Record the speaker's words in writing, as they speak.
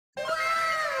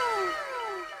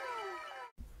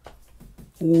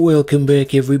Welcome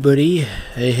back, everybody.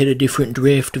 I had a different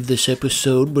draft of this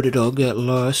episode, but it all got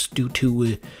lost due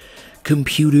to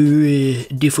computer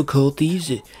difficulties.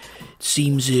 It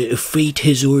seems fate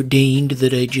has ordained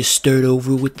that I just start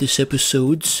over with this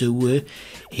episode, so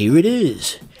here it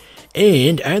is.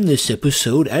 And on this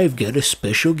episode, I've got a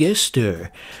special guest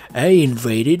star. I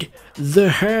invited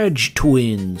the Hodge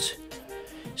twins.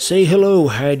 Say hello,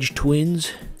 Hodge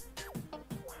twins.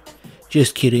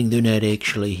 Just kidding, they're not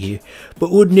actually here.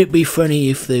 But wouldn't it be funny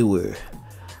if they were?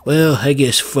 Well, I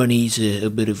guess funny's a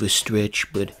bit of a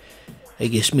stretch, but I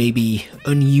guess maybe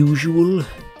unusual?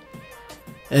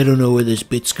 I don't know where this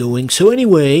bit's going. So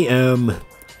anyway,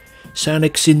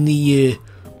 Sonic's in the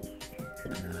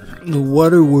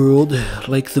water world,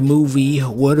 like the movie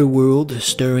Waterworld,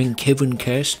 starring Kevin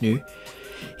Costner.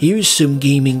 Here's some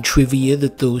gaming trivia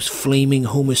that those flaming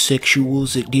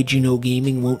homosexuals at Did You Know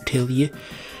Gaming won't tell you.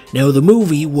 Now, the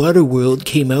movie Waterworld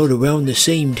came out around the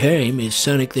same time as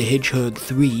Sonic the Hedgehog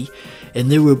 3,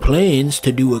 and there were plans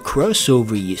to do a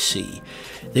crossover, you see.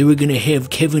 They were going to have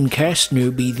Kevin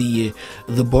Costner be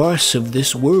the boss of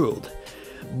this world.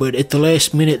 But at the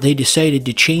last minute, they decided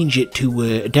to change it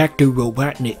to Dr.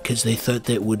 Robotnik, because they thought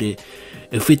that would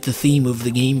fit the theme of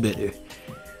the game better.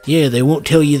 Yeah, they won't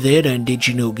tell you that on Did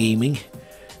You Know Gaming,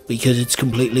 because it's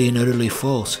completely and utterly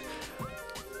false.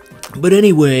 But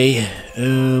anyway,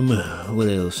 what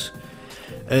else?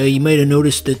 You might have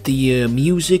noticed that the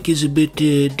music is a bit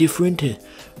different. Hey,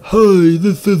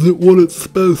 this isn't what it's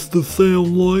supposed to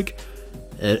sound like.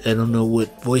 I don't know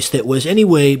what voice that was.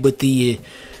 Anyway, but the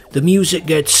music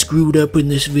got screwed up in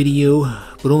this video,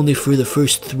 but only for the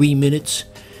first 3 minutes.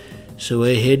 So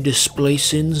I had to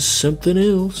splice in something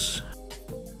else.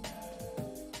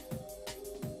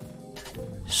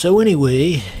 So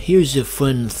anyway, here's a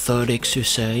fun thought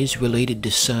exercise related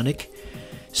to Sonic.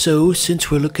 So, since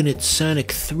we're looking at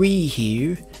Sonic 3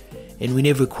 here, and we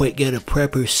never quite got a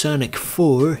proper Sonic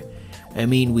 4, I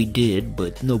mean we did,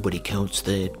 but nobody counts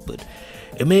that, but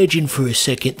imagine for a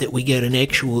second that we got an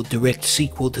actual direct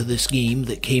sequel to this game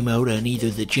that came out on either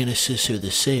the Genesis or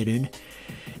the Saturn.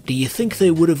 Do you think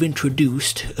they would have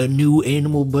introduced a new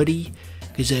animal buddy?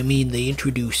 Because, I mean, they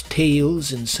introduced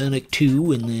Tails in Sonic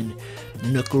 2 and then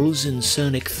Knuckles in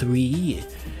Sonic 3.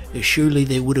 Surely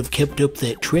they would have kept up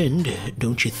that trend,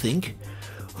 don't you think?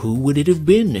 Who would it have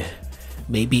been?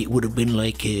 Maybe it would have been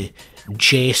like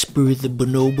Jasper the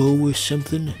Bonobo or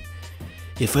something?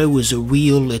 If I was a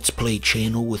real Let's Play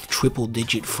channel with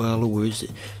triple-digit followers,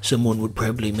 someone would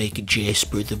probably make a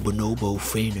Jasper the Bonobo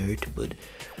fan art,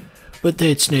 but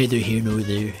that's neither here nor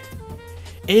there.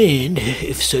 And,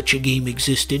 if such a game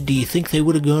existed, do you think they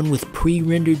would have gone with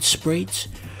pre-rendered sprites?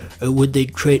 Or would they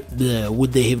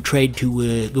have tried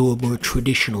to go a more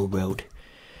traditional route?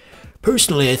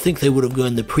 Personally, I think they would have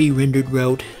gone the pre-rendered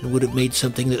route and would have made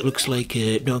something that looks like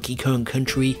Donkey Kong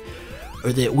Country,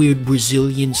 or that weird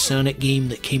Brazilian Sonic game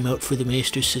that came out for the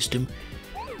Master System.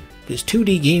 Because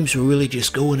 2D games were really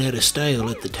just going out of style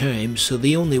at the time, so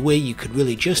the only way you could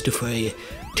really justify a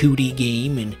 2D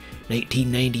game in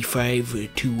 1995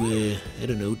 to, I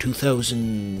don't know,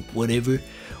 2000 whatever,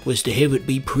 was to have it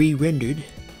be pre-rendered.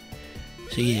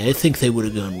 So yeah, I think they would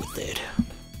have gone with that.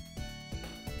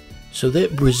 So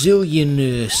that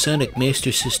Brazilian Sonic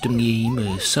Master System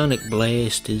game, Sonic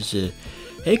Blast, is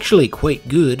actually quite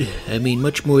good. I mean,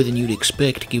 much more than you'd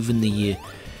expect given the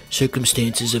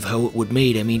circumstances of how it was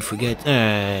made. I mean,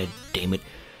 damn it.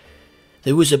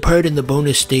 There was a part in the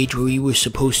bonus stage where you were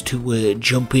supposed to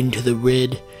jump into the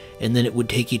red, and then it would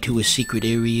take you to a secret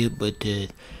area, but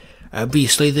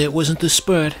obviously that wasn't the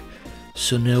spot.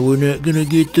 So now we're not gonna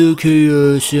get the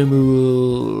Chaos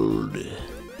Emerald.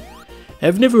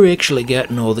 I've never actually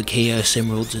gotten all the Chaos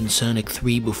Emeralds in Sonic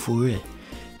 3 before. I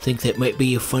think that might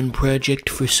be a fun project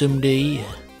for someday.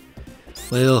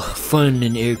 Well, fun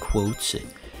in air quotes. I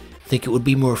think it would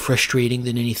be more frustrating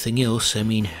than anything else. I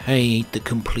mean, I ain't the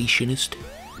completionist.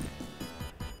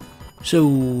 So,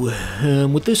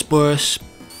 with this boss,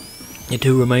 it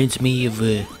reminds me of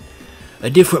a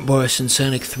different boss in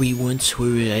Sonic 3 once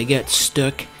where I got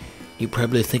stuck. You're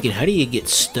probably thinking, how do you get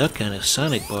stuck on a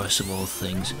Sonic boss of all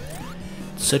things?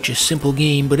 It's such a simple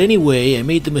game, but anyway, I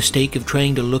made the mistake of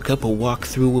trying to look up a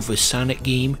walkthrough of a Sonic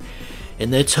game,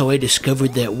 and that's how I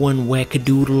discovered that one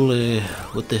wackadoodle,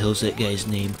 what the hell's that guy's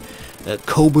name?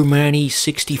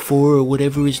 Cobramani64 or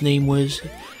whatever his name was.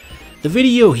 The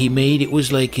video he made, it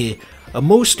was like a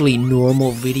mostly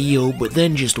normal video, but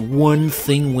then just one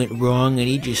thing went wrong and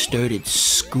he just started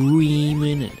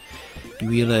screaming, and you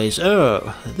realize,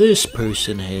 oh, this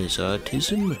person has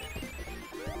autism.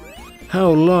 How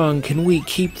long can we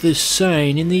keep this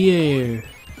sign in the air?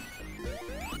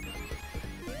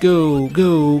 Go,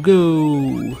 go,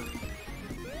 go!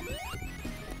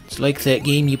 It's like that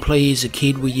game you play as a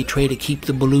kid where you try to keep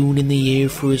the balloon in the air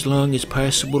for as long as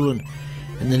possible and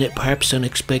then it pops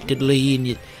unexpectedly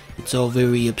and it's all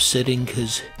very upsetting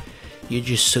because you're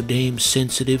just so damn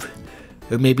sensitive.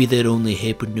 Or maybe that only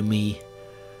happened to me.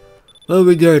 Well,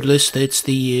 regardless, that's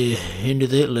the end of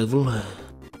that level.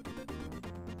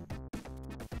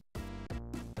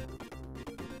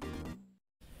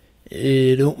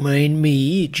 Don't mind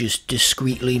me, just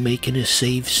discreetly making a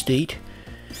save state.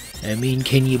 I mean,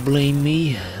 can you blame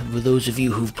me? For those of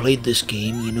you who've played this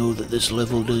game, you know that this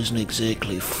level doesn't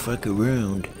exactly fuck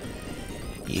around.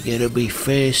 You gotta be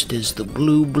fast as the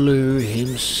blue blur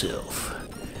himself.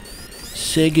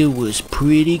 Sega was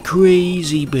pretty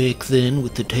crazy back then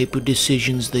with the type of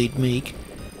decisions they'd make.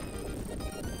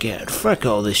 God, fuck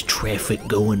all this traffic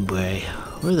going by.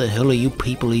 Where the hell are you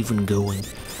people even going?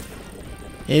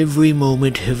 Every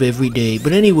moment of every day.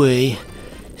 But anyway,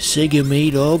 Sega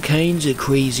made all kinds of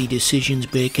crazy decisions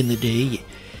back in the day.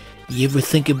 You ever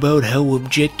think about how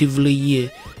objectively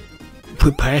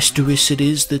preposterous it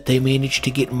is that they managed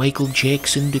to get Michael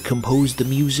Jackson to compose the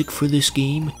music for this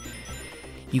game?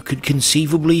 You could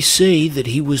conceivably say that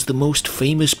he was the most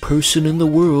famous person in the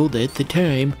world at the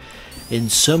time,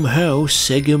 and somehow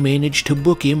Sega managed to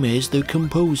book him as their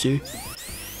composer.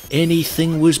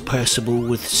 Anything was possible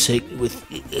with 90s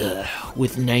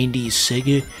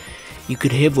Sega. You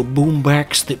could have a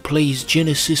boombox that plays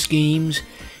Genesis games.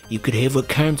 You could have a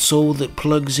console that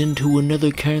plugs into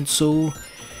another console.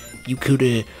 You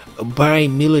could buy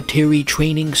military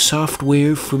training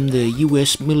software from the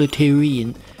US military,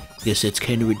 and I guess that's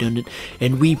kind of redundant,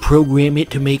 and reprogram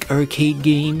it to make arcade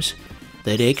games.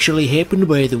 That actually happened,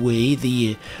 by the way.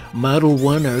 The Model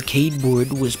 1 arcade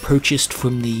board was purchased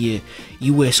from the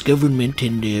US government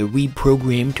and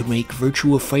reprogrammed to make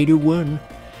Virtua Fighter 1.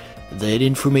 That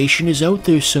information is out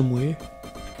there somewhere.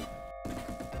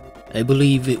 I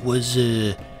believe it was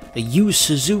Yu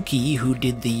Suzuki who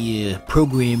did the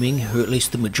programming, or at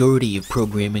least the majority of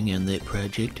programming on that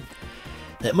project.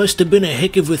 That must have been a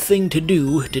heck of a thing to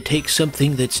do, to take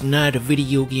something that's not a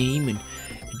video game and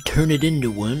turn it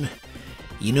into one.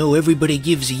 You know, everybody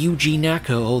gives Yuji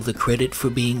Naka all the credit for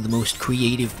being the most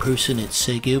creative person at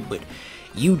Sega, but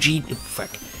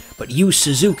Yu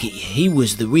Suzuki, he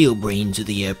was the real brains of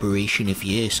the operation, if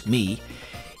you ask me.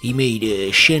 He made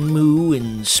Shenmue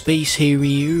and Space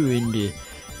Harrier, and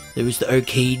there was the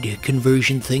arcade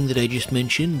conversion thing that I just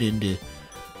mentioned, and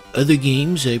other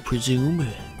games, I presume.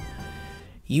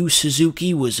 Yu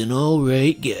Suzuki was an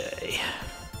alright guy.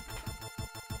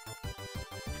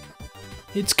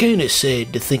 It's kinda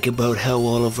sad to think about how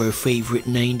all of our favorite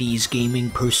 90s gaming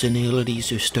personalities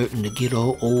are starting to get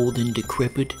all old and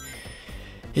decrepit.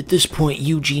 At this point,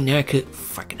 Yuji Naka...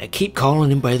 I keep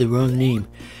calling him by the wrong name.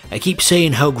 I keep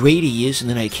saying how great he is, and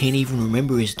then I can't even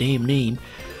remember his damn name.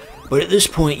 But at this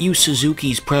point, Yu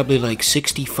Suzuki's probably like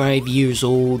 65 years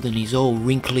old, and he's all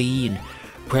wrinkly, and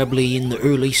probably in the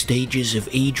early stages of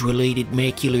age-related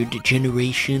macular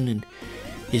degeneration, and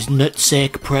his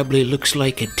nutsack probably looks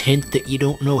like a tent that you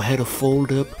don't know how to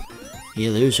fold up.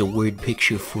 Yeah, there's a word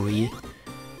picture for you.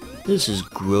 This is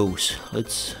gross.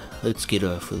 Let's get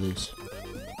off of this.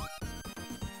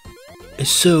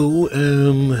 So,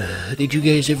 did you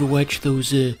guys ever watch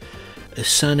those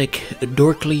Sonic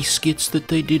Dorkly skits that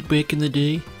they did back in the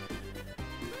day?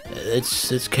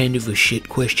 That's kind of a shit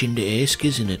question to ask,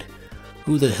 isn't it?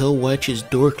 Who the hell watches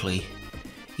Dorkly?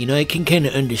 You know, I can kind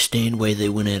of understand why they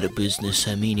went out of business.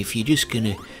 I mean, if you're just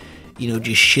gonna, you know,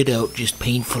 just shit out just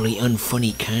painfully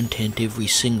unfunny content every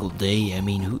single day, I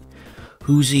mean,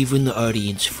 who's even the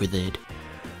audience for that?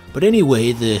 But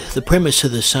anyway, the premise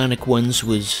of the Sonic ones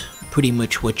was pretty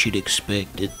much what you'd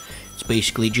expect. It's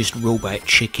basically just Robot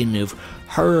Chicken of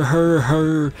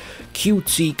her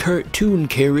cutesy cartoon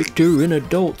character in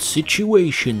adult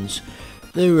situations.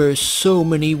 There are so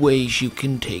many ways you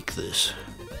can take this.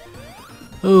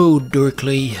 Oh,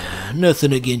 Dorkly,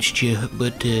 nothing against you,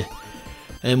 but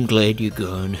I'm glad you're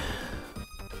gone.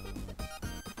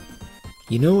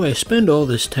 You know, I spend all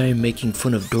this time making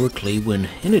fun of Dorkly when,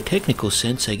 in a technical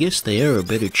sense, I guess they are a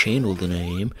better channel than I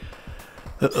am.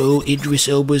 Uh-oh, Idris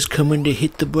Elba's coming to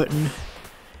hit the button.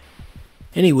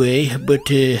 Anyway, but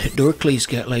Dorkly's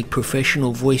got like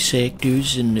professional voice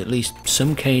actors and at least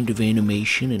some kind of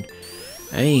animation, and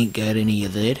I ain't got any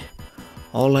of that.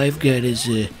 All I've got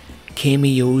is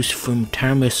cameos from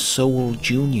Thomas Sowell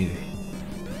Jr.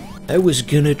 I was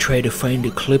gonna try to find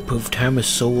a clip of Thomas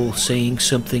Sowell saying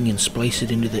something and splice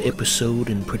it into the episode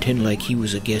and pretend like he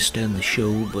was a guest on the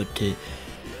show, but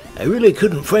I really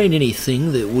couldn't find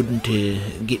anything that wouldn't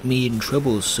get me in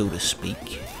trouble, so to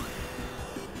speak.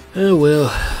 Oh well,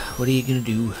 what are you gonna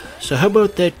do? So how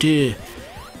about that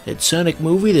Sonic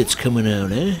movie that's coming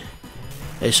out, eh?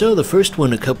 I saw the first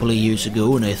one a couple of years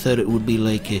ago and I thought it would be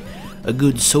like a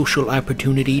good social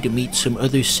opportunity to meet some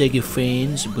other Sega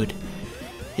fans, but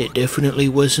it definitely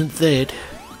wasn't that.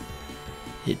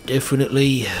 It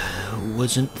definitely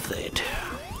wasn't that.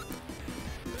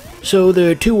 So there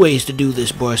are two ways to do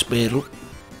this boss battle.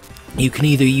 You can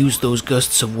either use those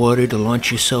gusts of water to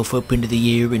launch yourself up into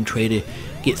the air and try to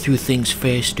get through things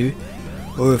faster,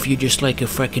 or if you're just like a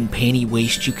frickin' panty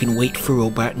waste, you can wait for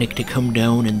Robotnik to come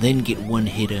down and then get one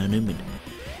hit on him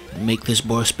and make this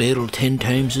boss battle 10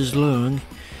 times as long.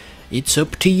 It's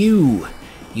up to you.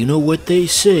 You know what they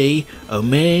say, a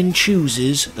man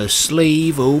chooses, a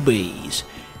slave obeys.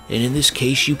 And in this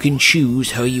case, you can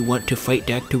choose how you want to fight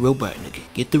Dr. Robotnik.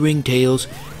 Get the ringtails,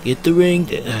 get the ring...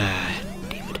 damn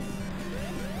it.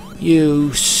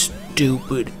 You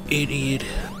stupid idiot.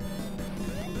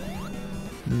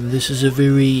 This is a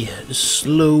very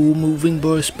slow-moving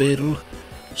boss battle.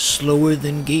 Slower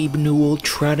than Gabe Newell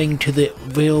trotting to the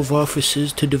Valve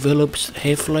offices to develop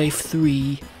Half-Life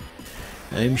 3.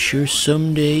 I'm sure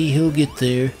someday he'll get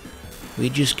there. We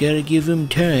just gotta give him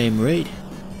time, right?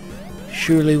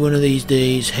 Surely one of these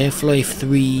days, Half-Life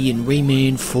 3 and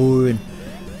Rayman 4 and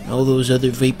all those other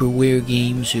vaporware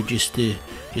games are just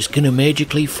gonna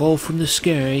magically fall from the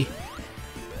sky.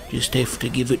 Just have to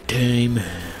give it time.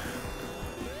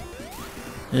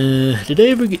 Did I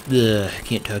ever get I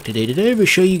can't talk today. Did I ever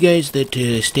show you guys that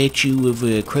statue of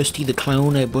Krusty the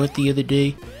Clown I bought the other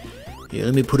day? Yeah,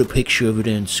 let me put a picture of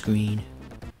it on screen.